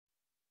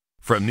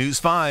From News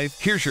 5,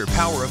 here's your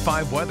Power of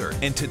 5 weather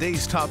and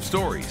today's top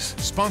stories.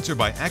 Sponsored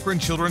by Akron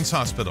Children's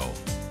Hospital.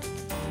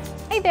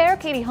 Hey there,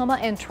 Katie Homa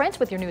and Trent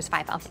with your News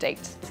 5 update.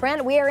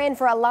 Trent, we are in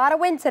for a lot of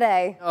wind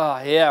today.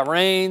 Oh, yeah,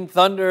 rain,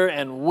 thunder,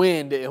 and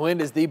wind.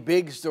 Wind is the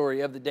big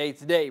story of the day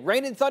today.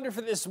 Rain and thunder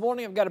for this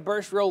morning. I've got a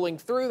burst rolling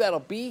through.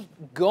 That'll be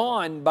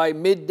gone by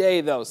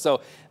midday, though.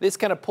 So this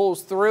kind of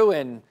pulls through,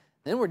 and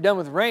then we're done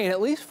with rain, at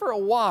least for a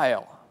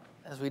while.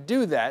 As we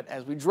do that,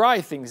 as we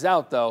dry things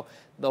out, though,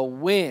 the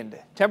wind,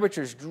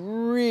 temperatures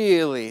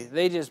really,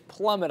 they just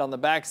plummet on the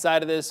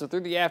backside of this. So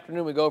through the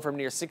afternoon, we go from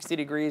near 60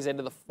 degrees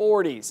into the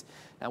 40s.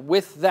 Now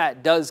with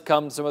that does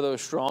come some of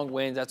those strong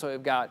winds. That's why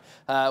we've got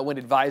wind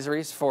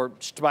advisories for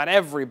just about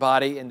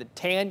everybody. In the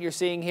tan you're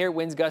seeing here,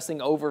 winds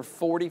gusting over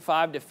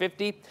 45 to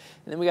 50. And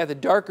then we got the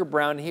darker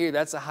brown here.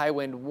 That's a high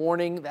wind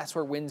warning. That's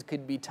where winds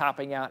could be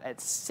topping out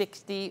at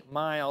 60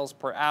 miles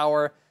per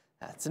hour.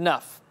 That's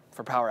enough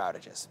for power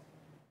outages.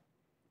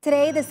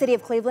 Today, the city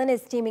of Cleveland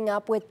is teaming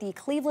up with the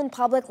Cleveland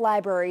Public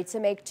Library to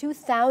make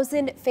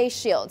 2,000 face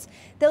shields.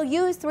 They'll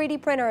use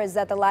 3D printers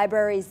at the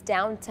library's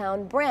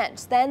downtown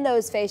branch. Then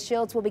those face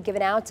shields will be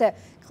given out to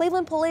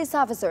Cleveland police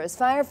officers,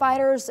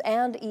 firefighters,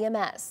 and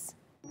EMS.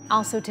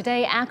 Also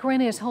today, Akron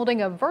is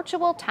holding a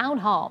virtual town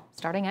hall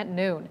starting at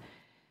noon.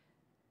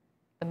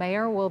 The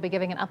mayor will be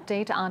giving an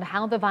update on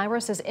how the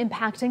virus is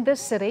impacting the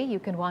city. You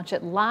can watch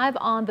it live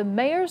on the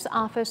mayor's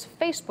office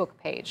Facebook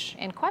page,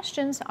 and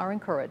questions are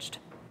encouraged.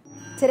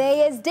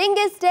 Today is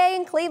Dingus Day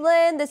in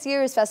Cleveland. This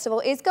year's festival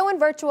is going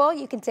virtual.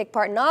 You can take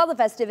part in all the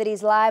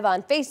festivities live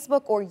on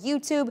Facebook or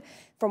YouTube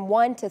from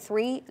 1 to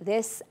 3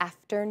 this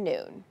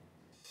afternoon.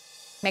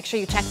 Make sure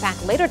you check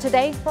back later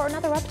today for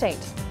another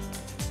update.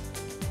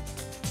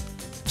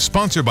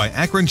 Sponsored by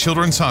Akron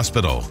Children's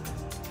Hospital.